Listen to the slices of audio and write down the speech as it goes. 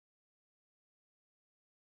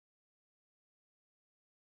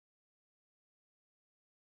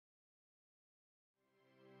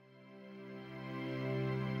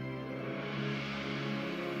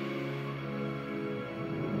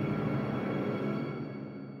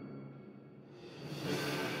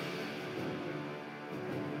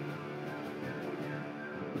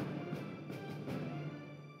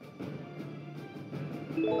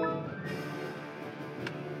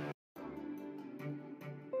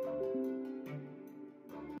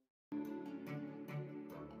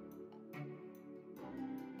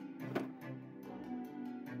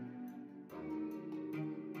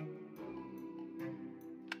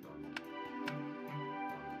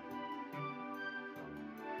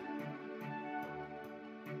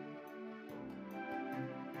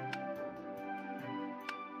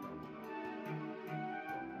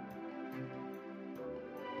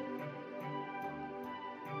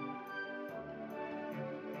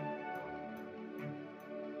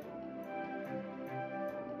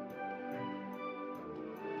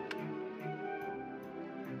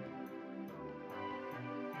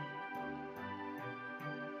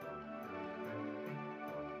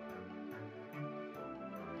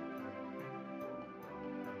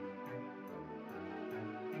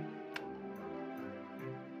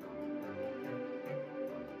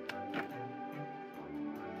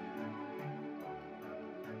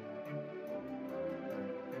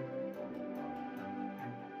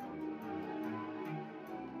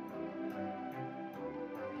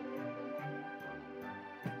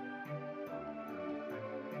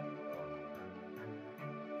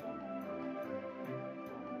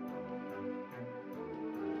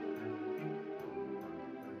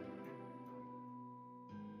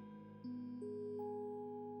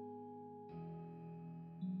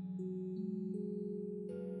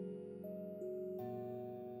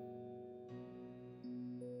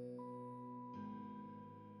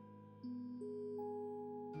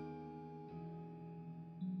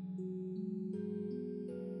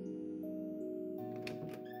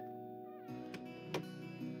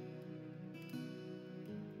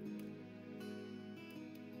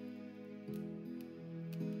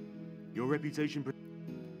Your reputation...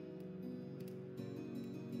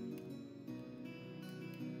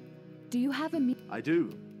 Do you have a I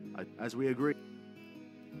do, as we agreed.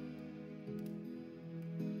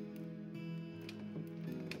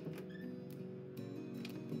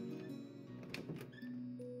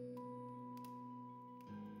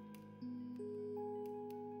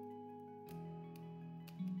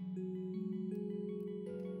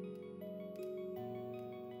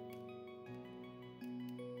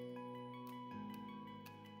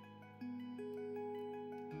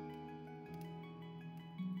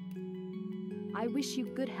 I wish you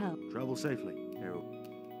good health. Travel safely, Herald.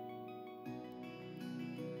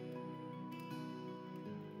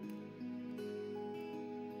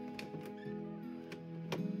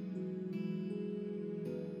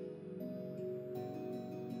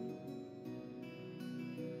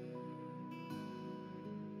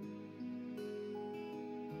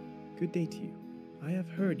 Good day to you. I have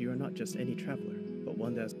heard you are not just any traveler, but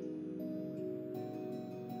one that's...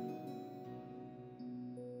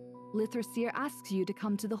 Lithrasir asks you to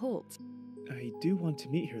come to the Holt. I do want to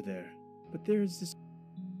meet her there, but there's this...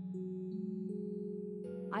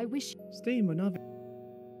 I wish... Stay in Monavi.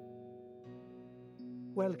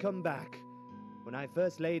 Welcome back. When I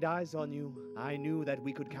first laid eyes on you, I knew that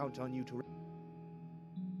we could count on you to...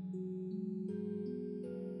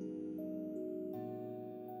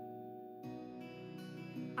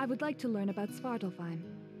 I would like to learn about Svartalfheim.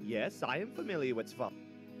 Yes, I am familiar with Sval.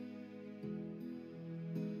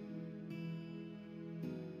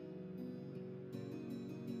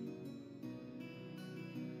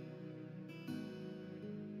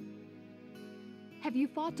 Have you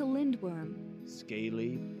fought a lindworm?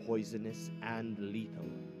 Scaly, poisonous, and lethal.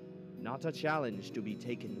 Not a challenge to be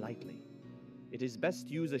taken lightly. It is best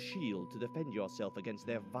to use a shield to defend yourself against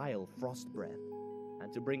their vile frost breath,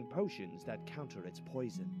 and to bring potions that counter its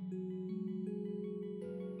poison.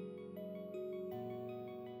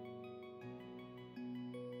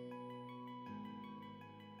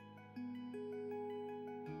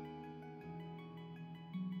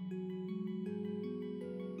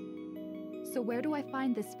 So where do I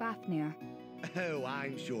find this Fafnir? Oh,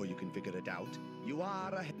 I'm sure you can figure it out. You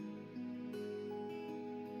are a...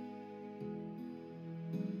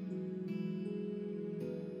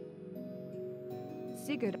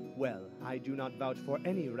 Sigurd. Well, I do not vouch for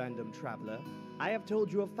any random traveler. I have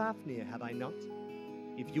told you of Fafnir, have I not?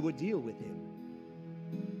 If you would deal with him.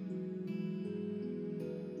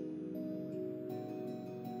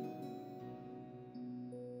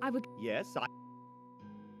 I would... Yes,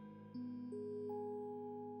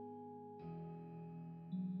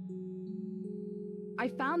 I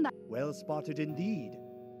found that... Well spotted indeed.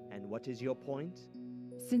 And what is your point?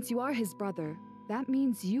 Since you are his brother, that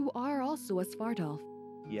means you are also a Svartalf.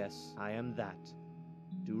 Yes, I am that.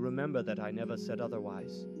 Do remember that I never said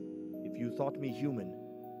otherwise. If you thought me human,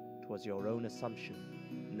 'twas your own assumption.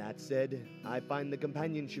 That said, I find the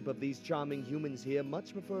companionship of these charming humans here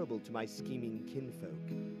much preferable to my scheming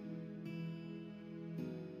kinfolk.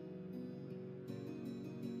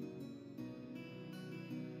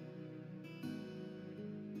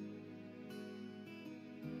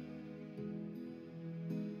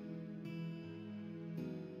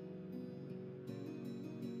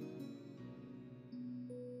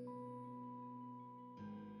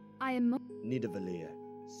 I am. Nidavellir,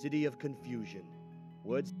 city of confusion.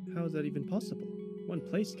 Words. How is that even possible? One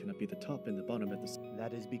place cannot be the top and the bottom at the same.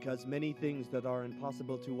 That is because many things that are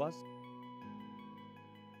impossible to us.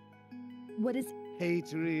 What is.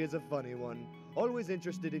 Hatery is a funny one. Always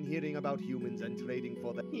interested in hearing about humans and trading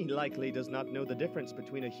for them. He likely does not know the difference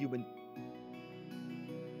between a human.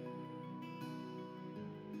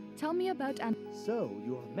 Tell me about an. So,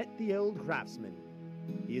 you have met the old craftsman.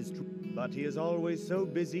 He is but he is always so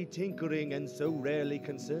busy tinkering and so rarely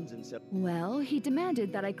concerns himself. Well, he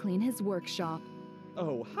demanded that I clean his workshop.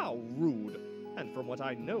 Oh, how rude. And from what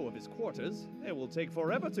I know of his quarters, it will take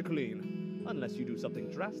forever to clean. Unless you do something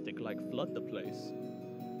drastic like flood the place.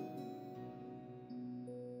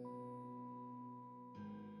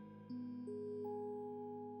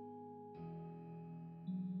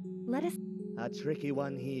 Let us. A tricky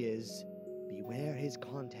one he is. Beware his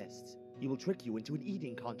contests. He will trick you into an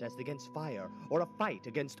eating contest against fire, or a fight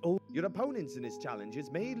against old. Your opponents in his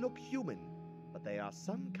challenges may look human, but they are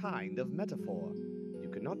some kind of metaphor. You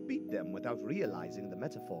cannot beat them without realizing the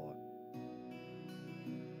metaphor.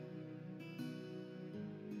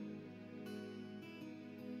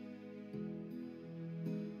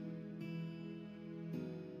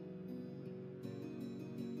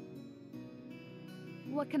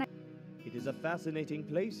 What can I. It is a fascinating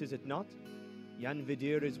place, is it not?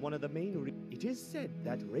 Janvidir is one of the main It is said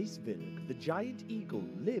that Racevilk, the giant eagle,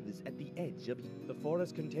 lives at the edge of. The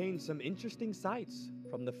forest contains some interesting sights,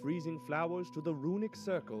 from the freezing flowers to the runic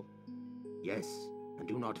circle. Yes, and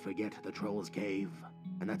do not forget the Troll's Cave,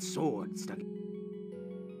 and that sword stuck.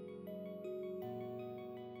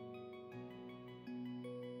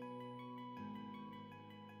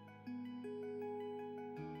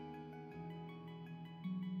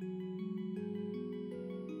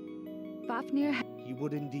 Fafnir. He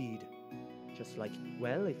would indeed. Just like,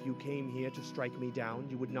 well, if you came here to strike me down,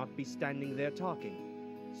 you would not be standing there talking.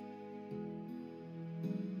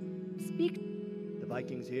 Speak. The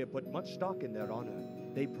Vikings here put much stock in their honor.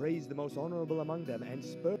 They praise the most honorable among them and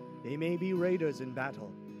spur. They may be raiders in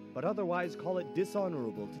battle, but otherwise call it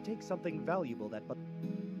dishonorable to take something valuable that but.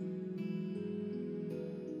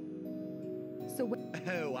 So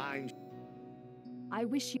Oh, I'm. I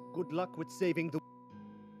wish you. Good luck with saving the.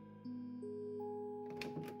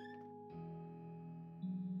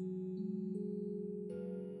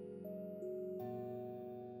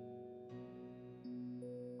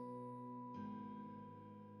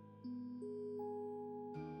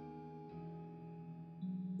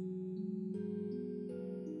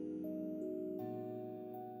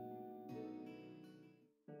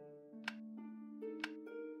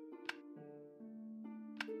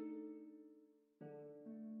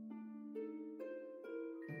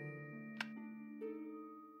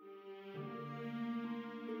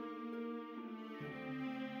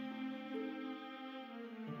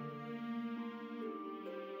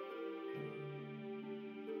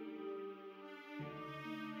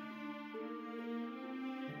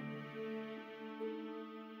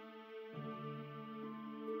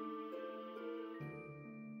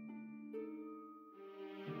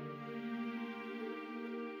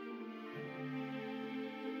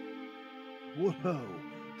 Whoa,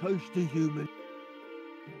 toasty human.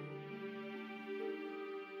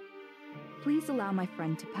 Please allow my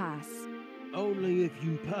friend to pass. Only if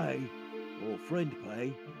you pay, or friend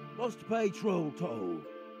pay, must pay troll toll.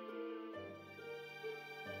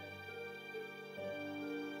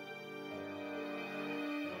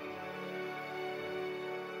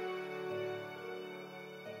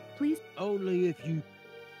 Please Only if you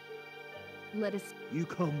let us.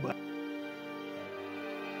 come back.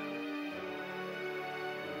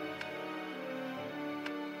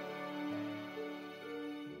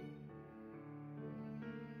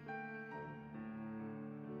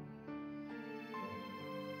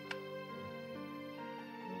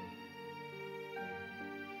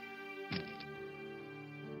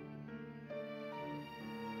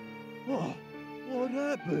 Oh, what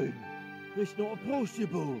happened? It's not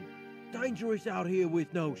possible. Dangerous out here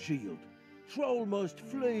with no shield. Troll must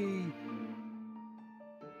flee.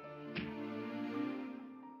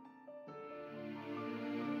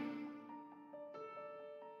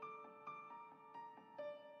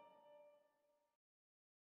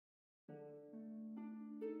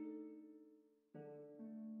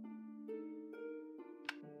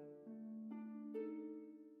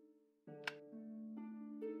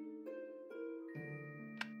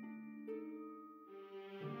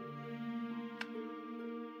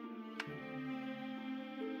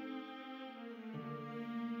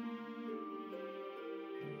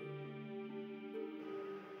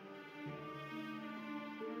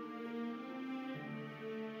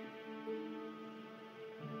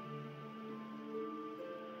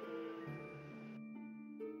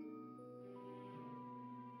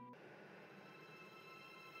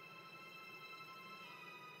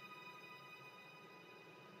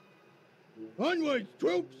 Onwards,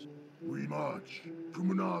 troops! We march to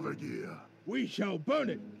Munavagir, We shall burn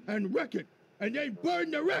it and wreck it, and then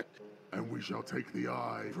burn the wreck! and we shall take the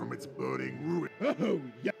eye from its burning ruin. Oh,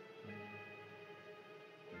 yeah!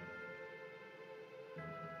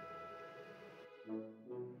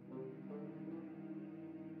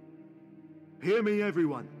 Hear me,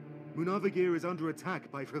 everyone. Munavagir is under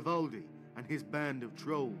attack by Frivaldi and his band of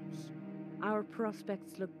trolls. Our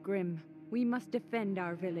prospects look grim. We must defend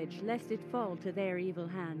our village, lest it fall to their evil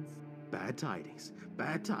hands. Bad tidings.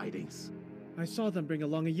 Bad tidings. I saw them bring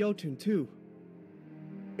along a Jotun too.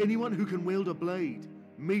 Anyone who can wield a blade,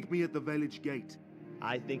 meet me at the village gate.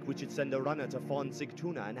 I think we should send a runner to Fawn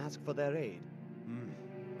Sigtuna and ask for their aid.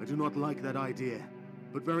 I do not like that idea,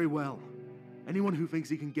 but very well. Anyone who thinks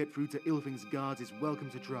he can get through to Ilfing's guards is welcome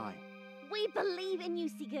to try. We believe in you,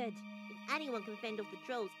 Sigurd. If anyone can fend off the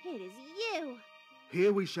trolls, it is you.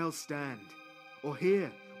 Here we shall stand, or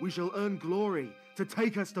here we shall earn glory to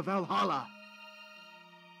take us to Valhalla.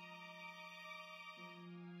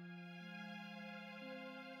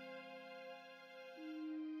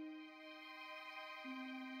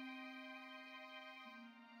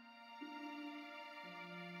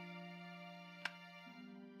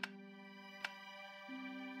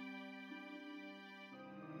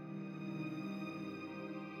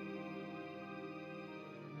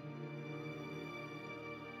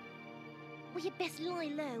 We had best lie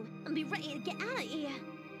low and be ready to get out of here.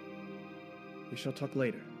 We shall talk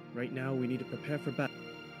later. Right now, we need to prepare for battle.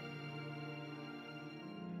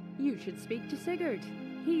 You should speak to Sigurd.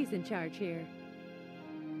 He's in charge here.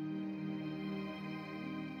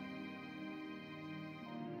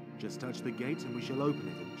 Just touch the gate and we shall open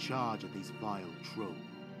it and charge at these vile trolls.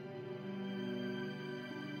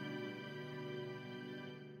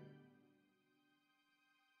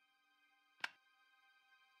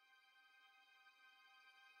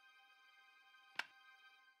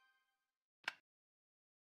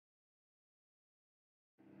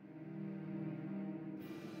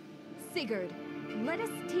 Sigurd, let us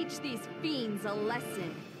teach these fiends a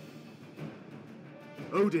lesson.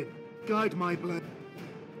 Odin, guide my blade.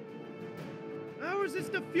 Ours is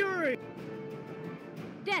the fury!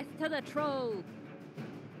 Death to the troll!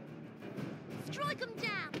 Strike them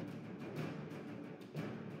down!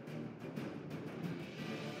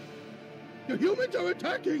 The humans are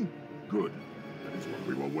attacking! Good. That is what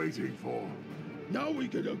we were waiting for. Now we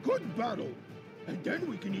get a good battle, and then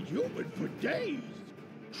we can eat human for days!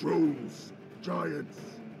 Trolls, giants,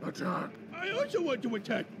 attack! I also want to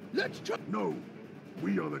attack! Let's try! No,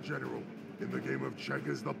 we are the general. In the game of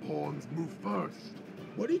checkers, the pawns move first.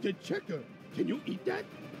 What is a checker? Can you eat that?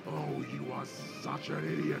 Oh, you are such an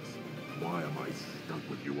idiot. Why am I stuck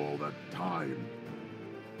with you all the time?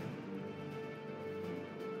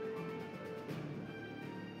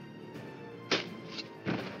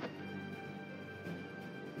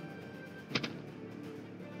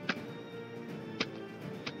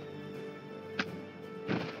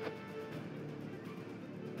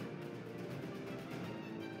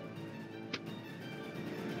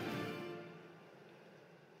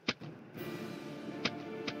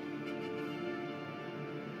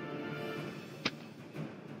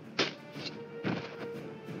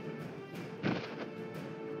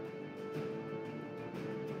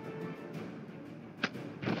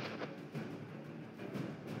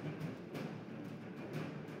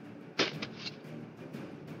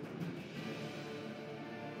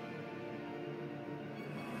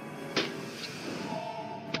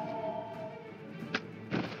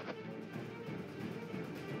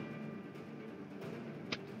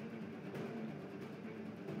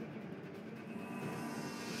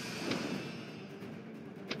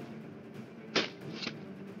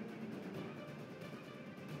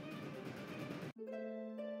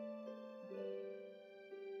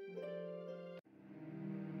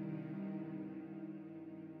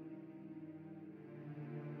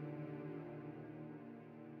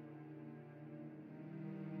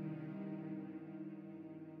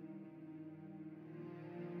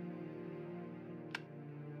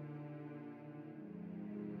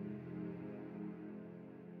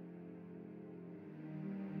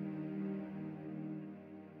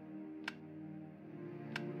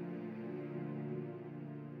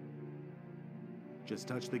 Just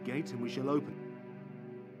touch the gate and we shall open.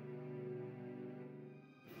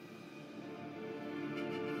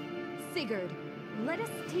 Sigurd, let us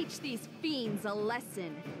teach these fiends a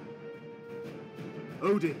lesson.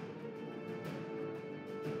 Odin,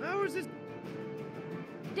 Ours is...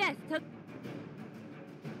 Death to...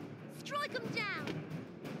 Strike them down!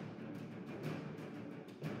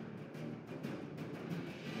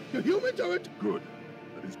 The humans are Good.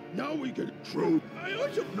 That use. Now we can. True. I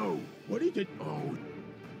also know. What is it? Oh.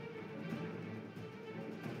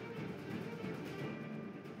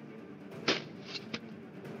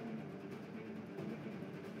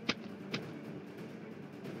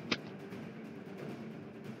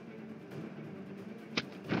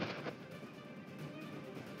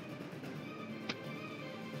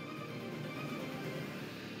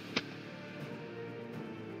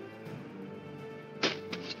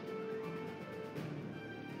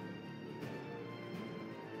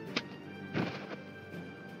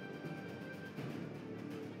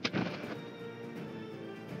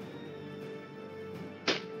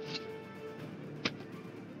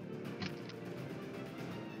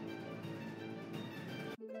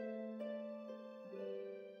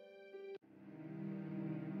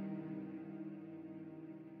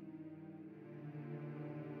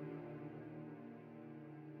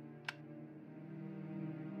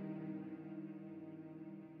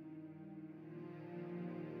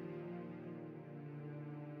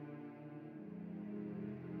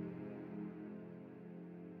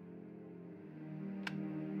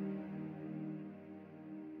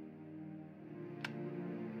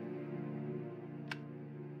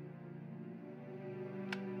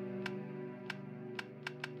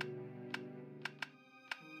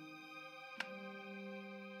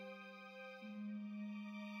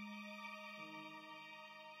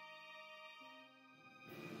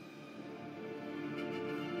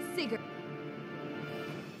 Sigurd.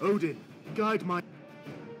 Odin, guide my...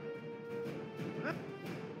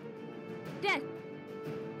 Death!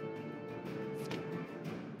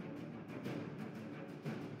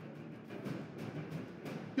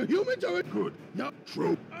 The humans are good. Not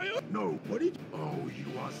true. I know. What is... Oh,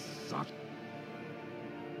 you are such...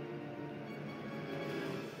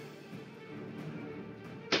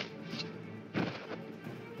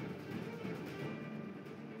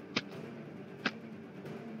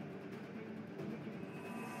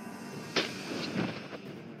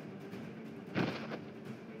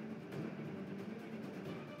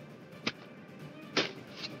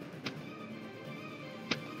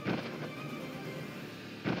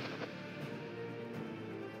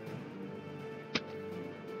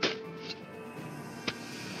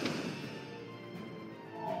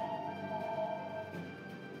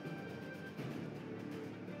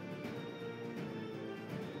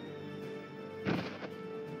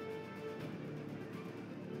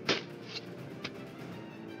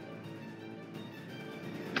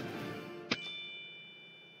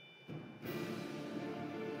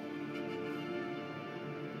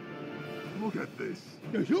 Look at this.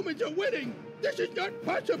 The humans are winning. This is not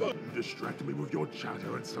possible. You distract me with your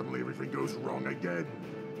chatter and suddenly everything goes wrong again.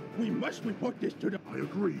 We must report this to the... I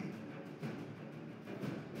agree.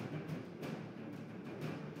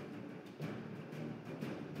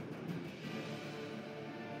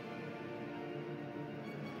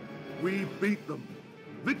 We beat them.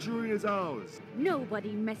 Victory is ours.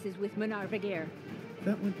 Nobody messes with Menarvegir.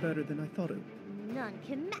 That went better than I thought it would. None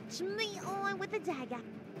can match me on with a dagger.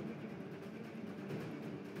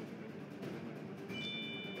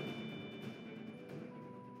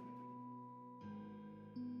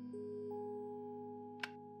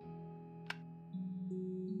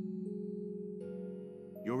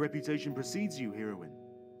 Your reputation precedes you, Heroine.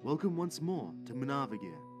 Welcome once more to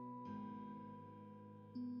Menarvegir.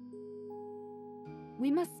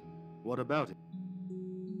 We must... What about it?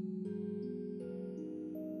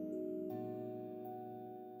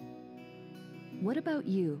 What about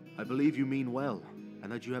you? I believe you mean well,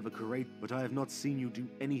 and that you have a courage, but I have not seen you do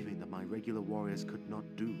anything that my regular warriors could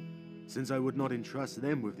not do. Since I would not entrust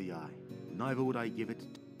them with the eye, neither would I give it...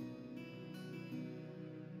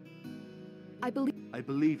 I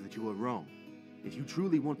believe that you are wrong. If you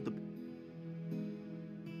truly want the...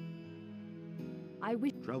 I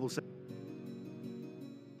wish... Travel sa-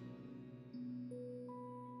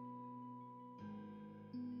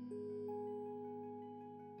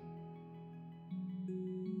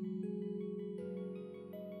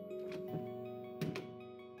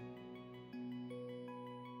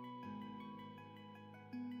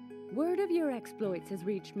 Word of your exploits has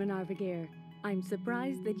reached Menarvegir. I'm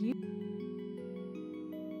surprised that you...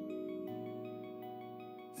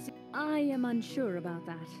 I am unsure about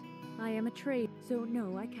that. I am a trade, so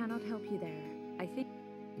no, I cannot help you there. I think...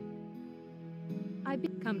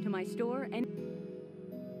 Come to my store and...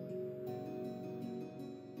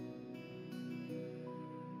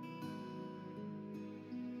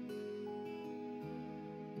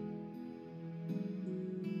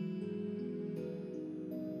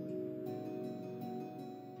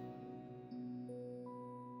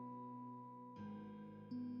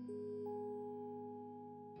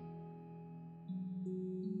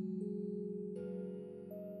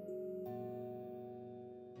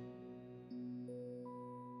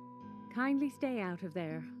 Kindly stay out of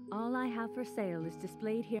there. All I have for sale is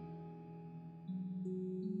displayed here.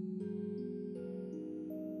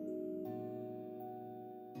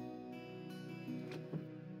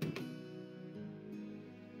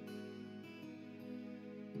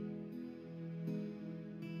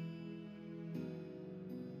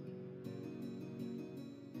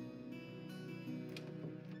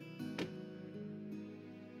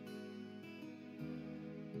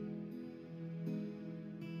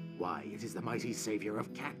 Why, it is the mighty savior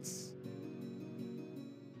of cats.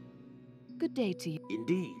 Good day to you.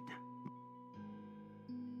 Indeed.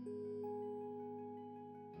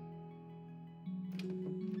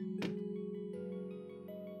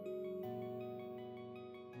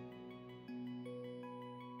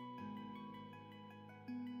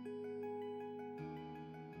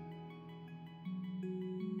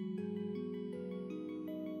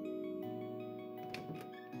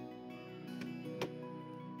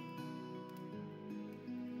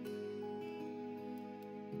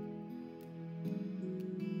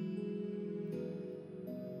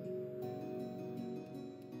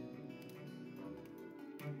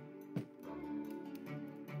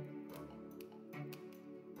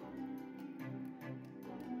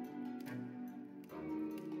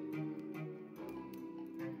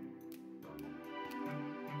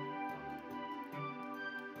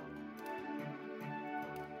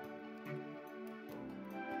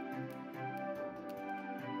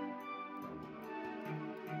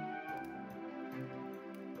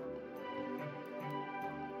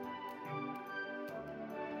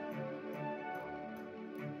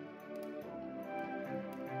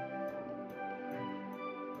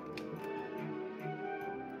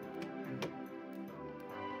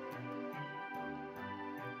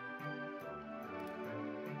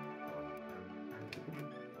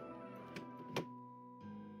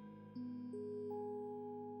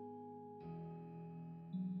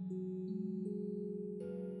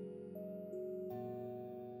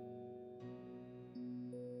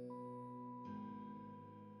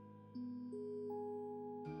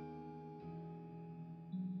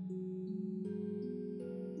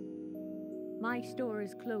 My store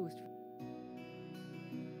is closed.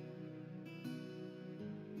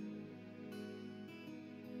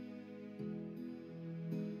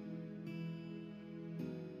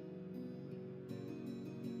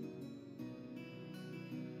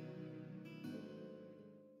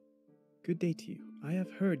 Good day to you. I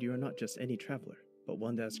have heard you are not just any traveler, but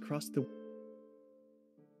one that has crossed the...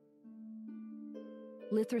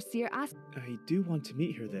 Lithrasir asked. I do want to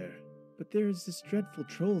meet her there, but there is this dreadful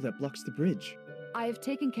troll that blocks the bridge. I have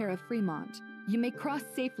taken care of Fremont. You may cross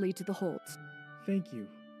safely to the Holt. Thank you.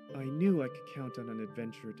 I knew I could count on an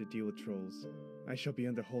adventurer to deal with trolls. I shall be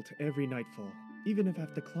on the Holt every nightfall, even if I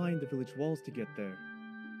have to climb the village walls to get there.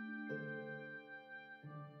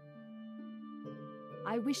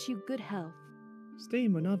 I wish you good health. Stay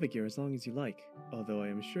in Monavagir as long as you like, although I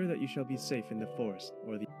am sure that you shall be safe in the forest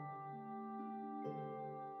or the...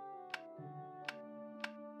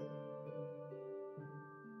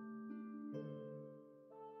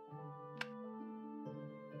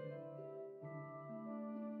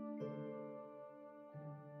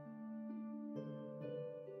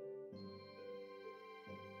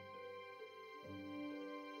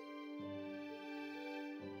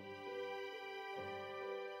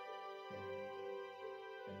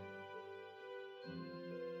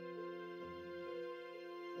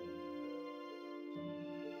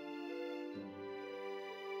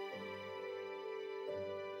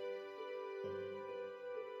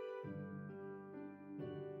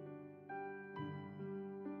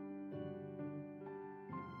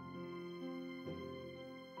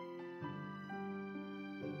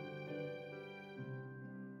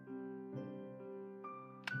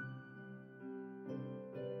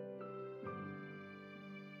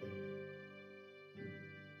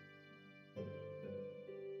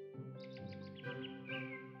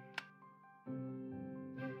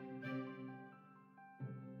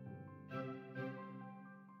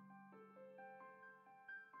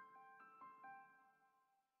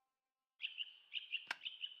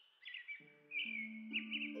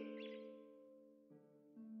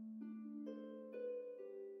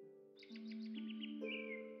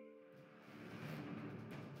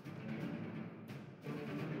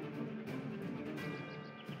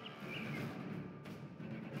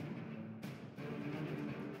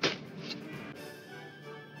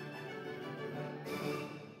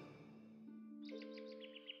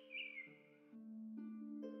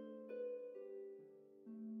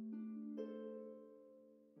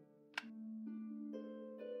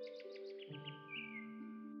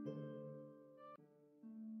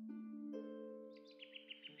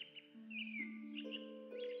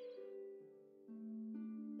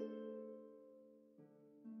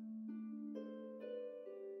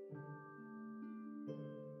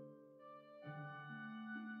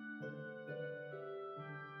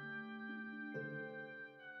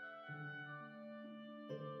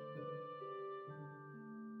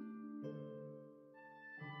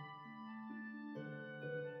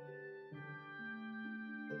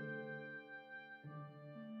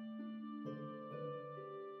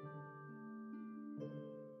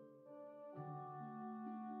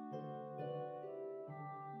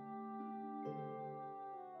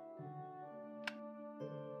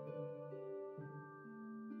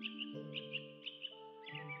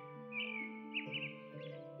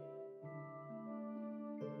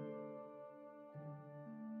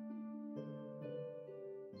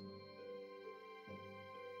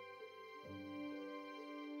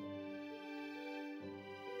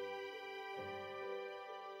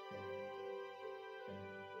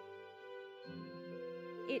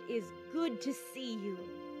 It is good to see you.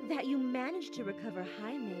 That you managed to recover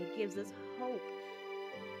Jaime gives us hope.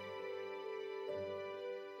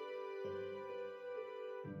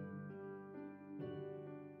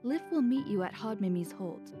 Lif will meet you at Hodmimi's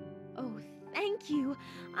Holt. Oh, thank you.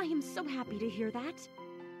 I am so happy to hear that.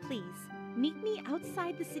 Please, meet me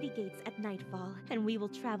outside the city gates at nightfall, and we will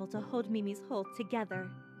travel to Hodmimi's Holt together.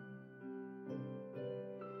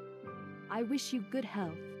 I wish you good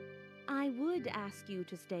health. I would ask you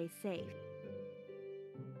to stay safe.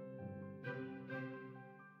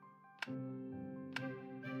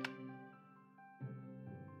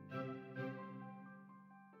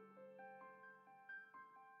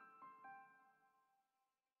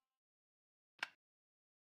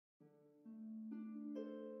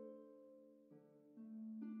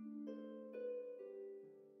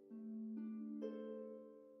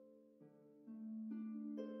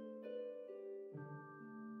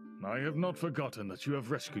 I have not forgotten that you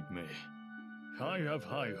have rescued me. I have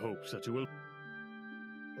high hopes that you will...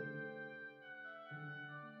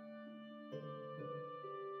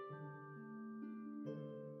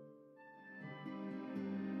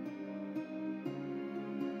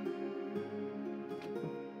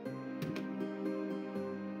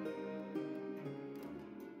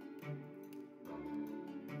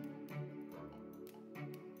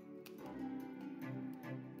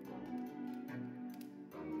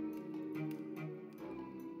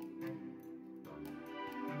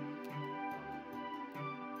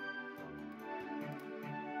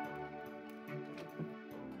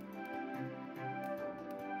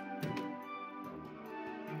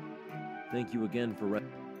 Thank you again for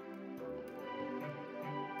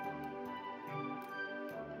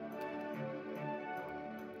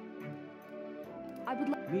I would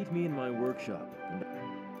like... Meet me in my workshop.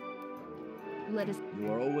 Let us... You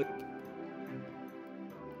are always...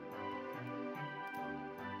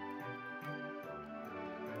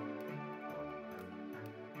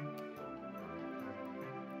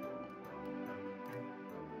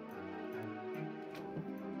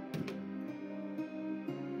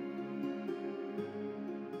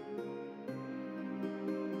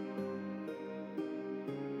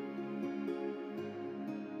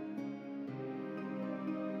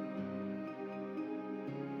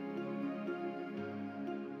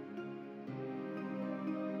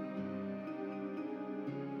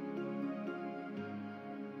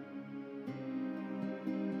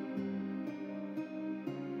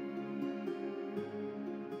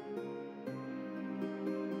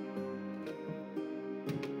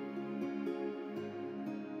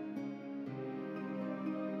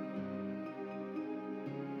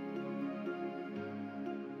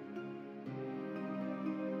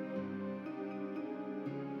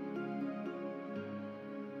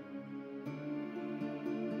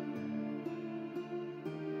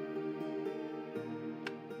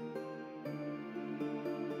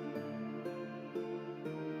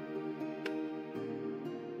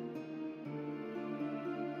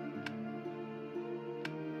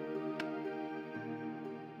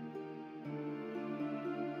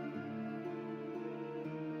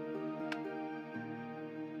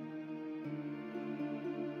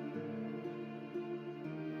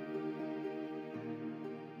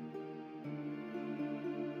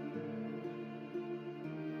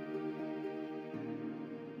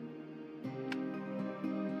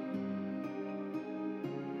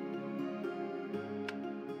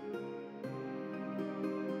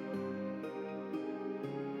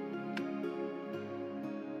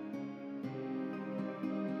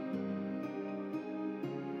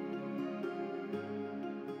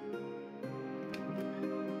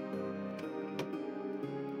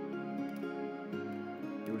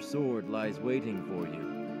 Your sword lies waiting for you.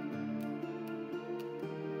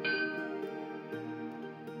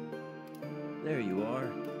 There you are,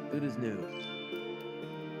 good as new.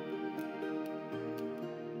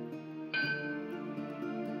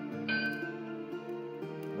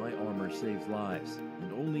 My armor saves lives,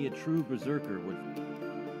 and only a true berserker would...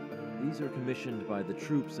 These are commissioned by the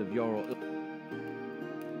troops of Jarl...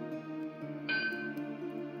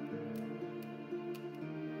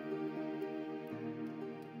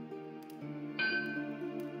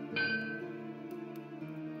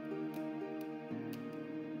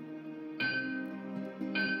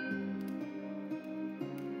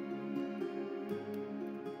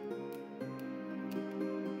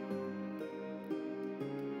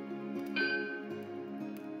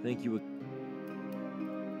 Thank you.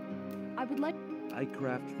 I would like... I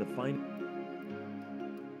craft the fine...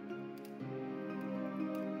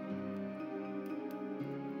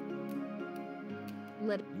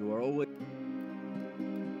 Let... You are always...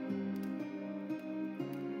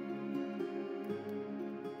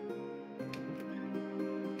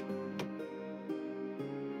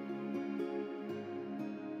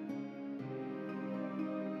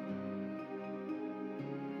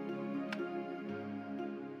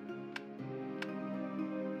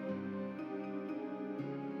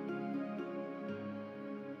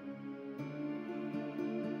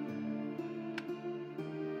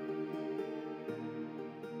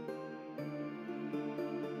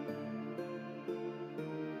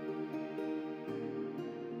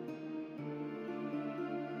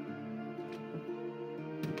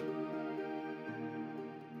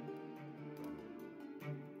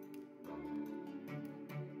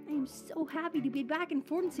 am so happy to be back in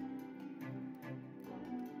Fortune.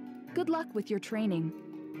 Good luck with your training.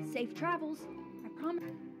 Safe travels, I promise.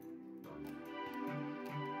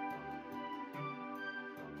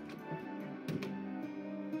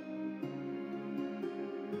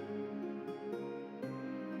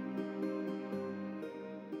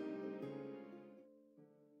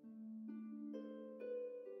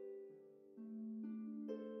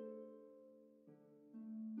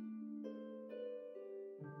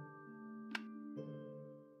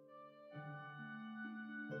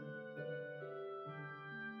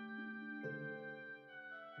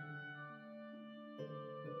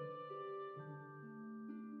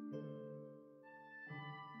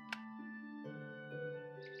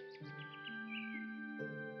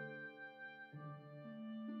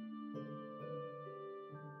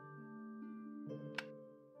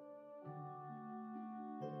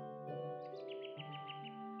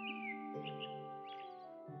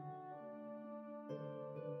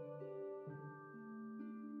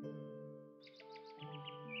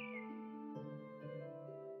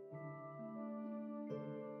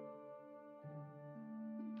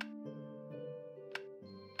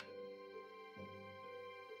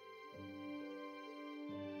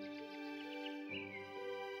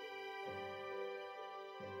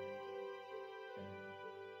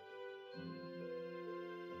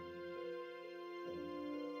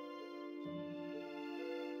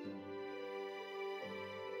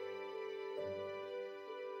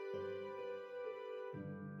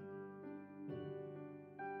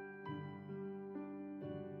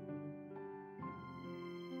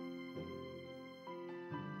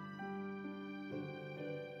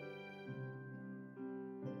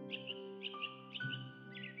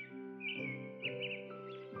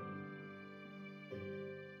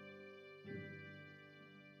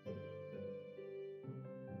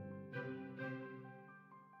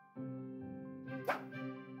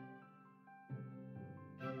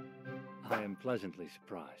 I am pleasantly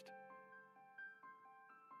surprised.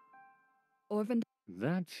 Orvin,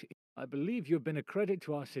 That, I believe you've been a credit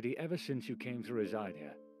to our city ever since you came to reside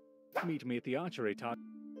here. Meet me at the archery target.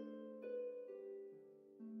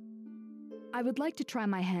 I would like to try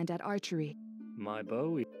my hand at archery. My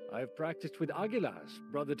bow, I have practiced with Aguilar's,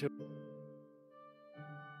 brother to...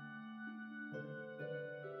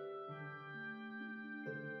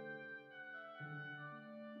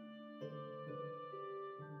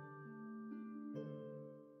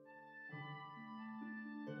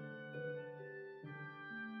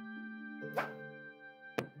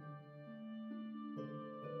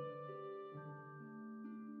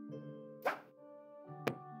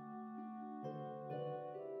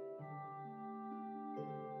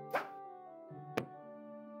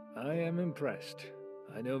 I am impressed.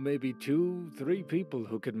 I know maybe 2, 3 people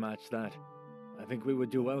who could match that. I think we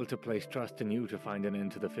would do well to place trust in you to find an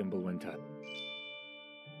end to the Fimbulwinter.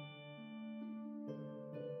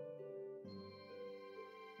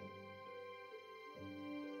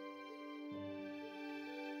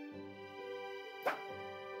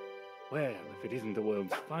 Well, if it isn't the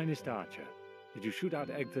world's finest archer, did you shoot out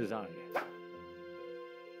Egthar's eye?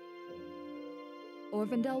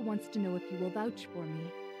 Orvindel wants to know if you will vouch for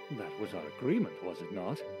me. That was our agreement, was it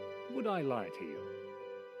not? Would I lie to you?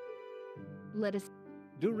 Let us...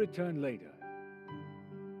 Do return later.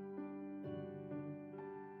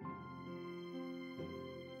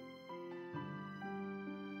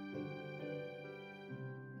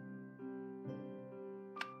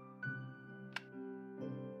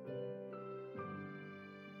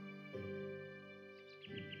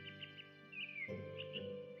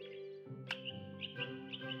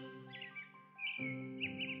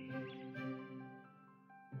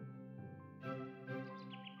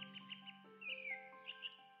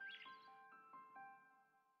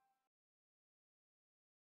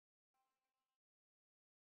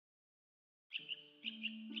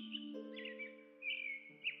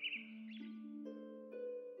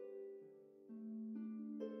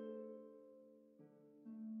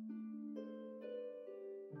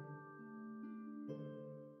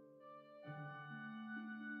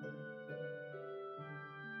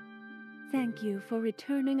 Thank you for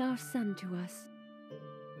returning our son to us.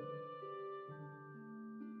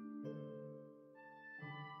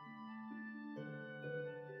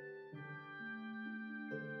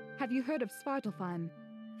 Have you heard of Svartalfheim?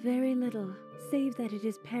 Very little, save that it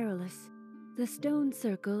is perilous. The stone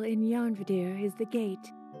circle in Jarnvidir is the gate.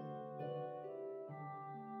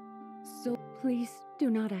 So please do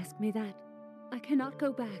not ask me that. I cannot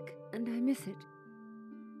go back, and I miss it.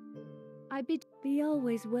 I bid be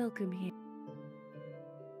always welcome here.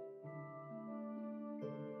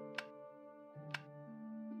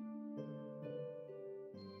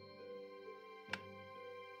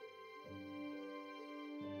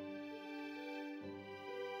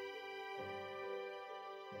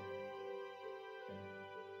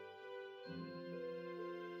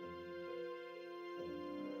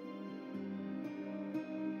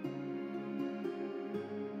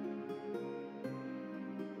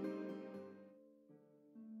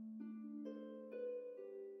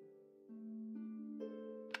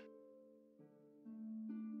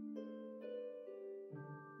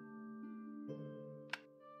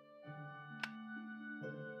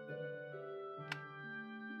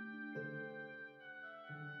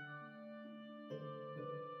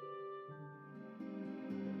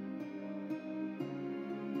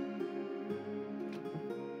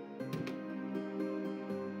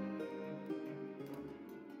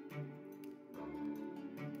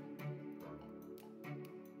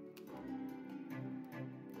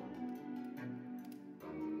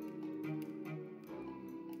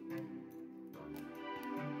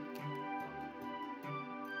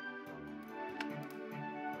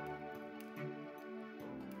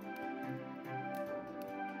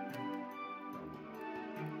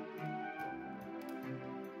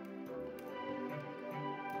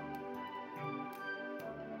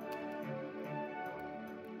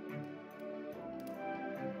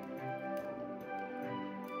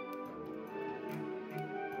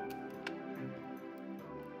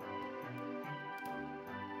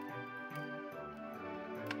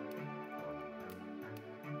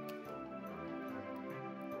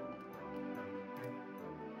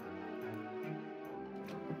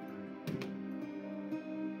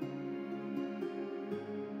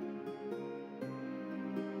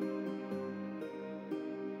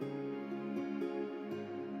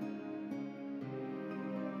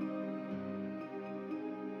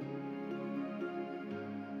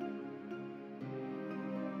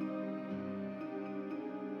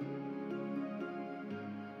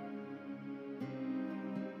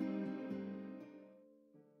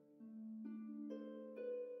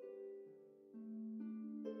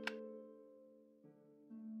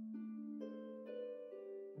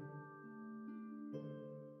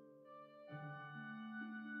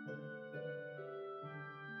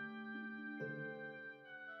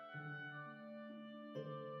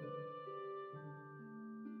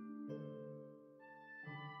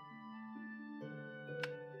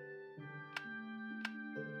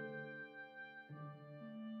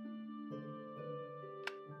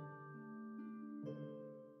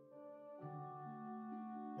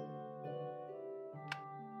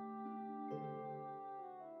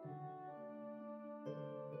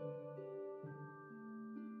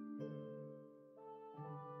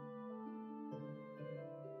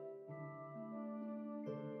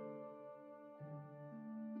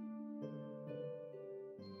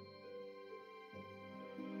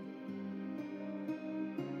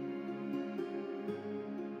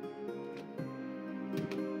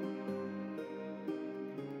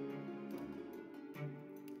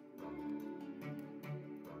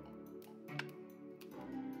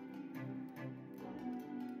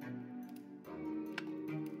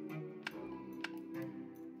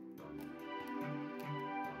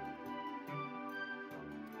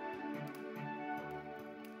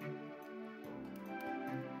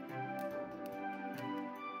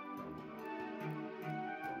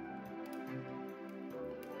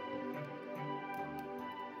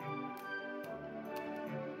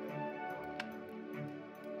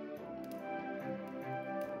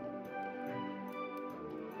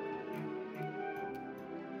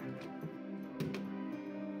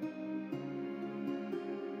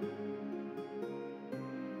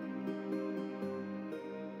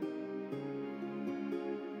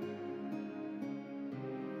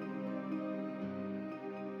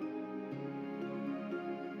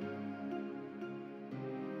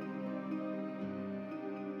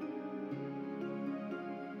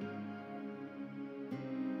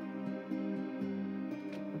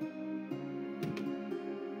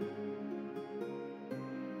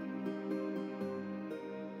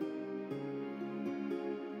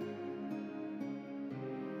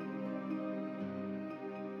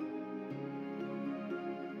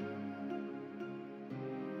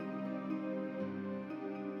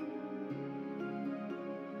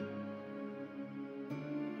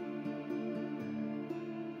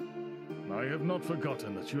 I have not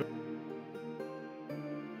forgotten that you...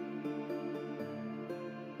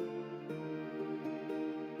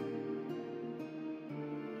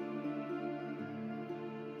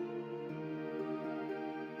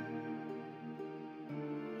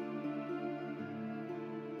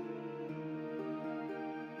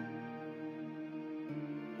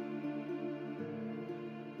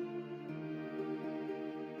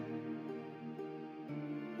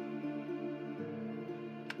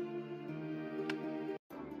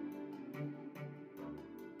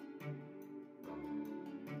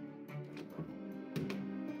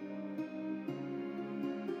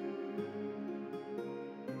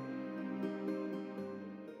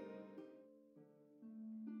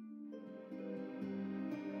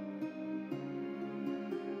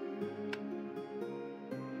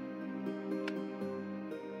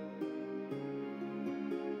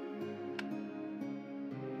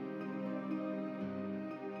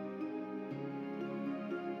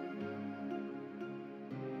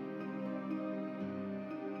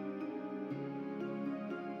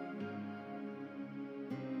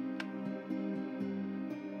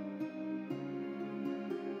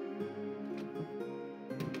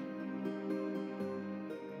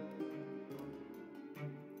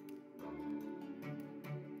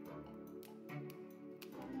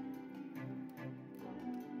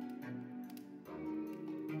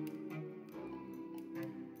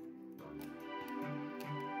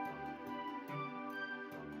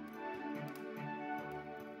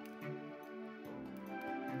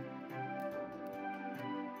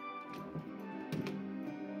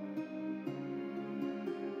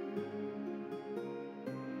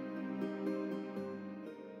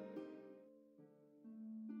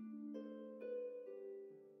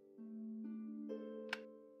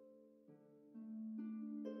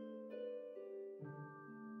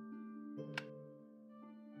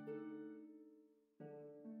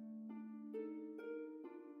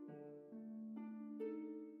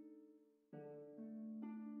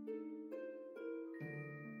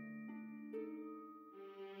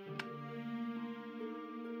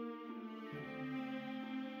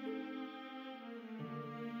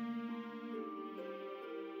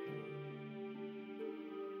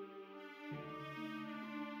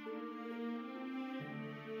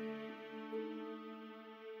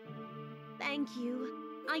 Thank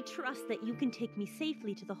you. I trust that you can take me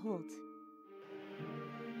safely to the Holt.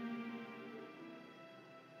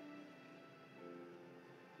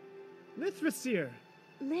 Lithrasir!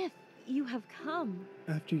 Lith, you have come.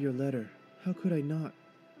 After your letter, how could I not?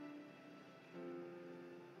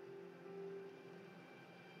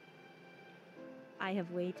 I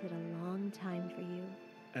have waited a long time for you.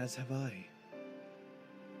 As have I.